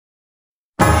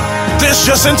This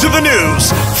just into the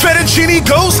news. Fettuccini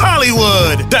goes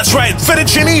Hollywood. That's right,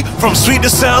 Fettuccini from Sweet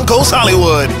to Sound goes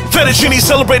Hollywood. Fettuccini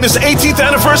celebrating its 18th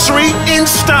anniversary in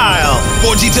style.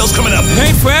 More details coming up.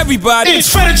 Ain't for everybody. It's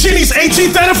Fettuccini's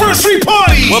 18th anniversary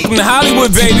party. Welcome to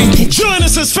Hollywood, baby. Join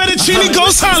us as Fettuccini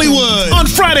goes Hollywood on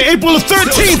Friday, April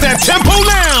 13th at Tempo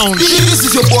Lounge. This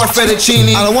is your boy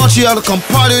Fettuccini, and I want you all to come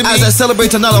party with me as I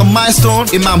celebrate another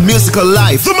milestone in my musical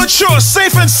life. The mature,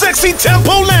 safe, and sexy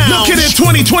Tempo Lounge. Located at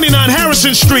 2029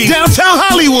 Harrison Street, downtown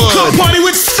Hollywood. Come party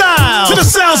with style to the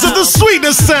sounds of the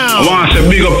Sweetness Sound. I want to say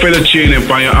big up Fettuccini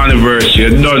for your anniversary.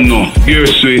 You don't know. Your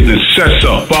sweetness,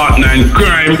 Cessa, partner in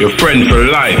crime, your friend for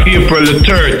life. April the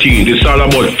 13th, it's all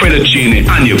about Fettuccini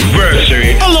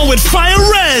anniversary. Along with Fire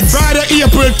Reds. Friday,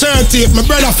 April 30th, my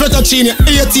brother Fettuccini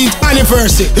 18th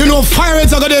anniversary. You know, Fire Reds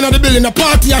are going in the building, the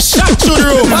party a shot to the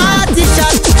room. Party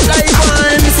shot like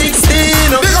 116.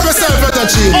 Big up yourself,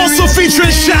 Fettuccini. Also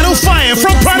featuring Shadow Fire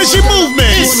from Prodigy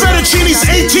Movement. It's Fettuccini's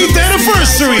 18th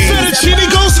anniversary. Fettuccini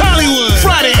goes Hollywood.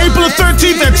 Friday, April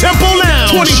 13th at Tempo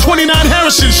Lounge, 2029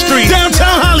 Harrison Street,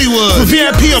 downtown Hollywood. For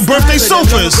VIP or birthday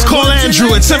sofas, call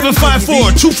Andrew at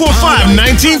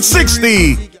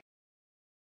 754-245-1960.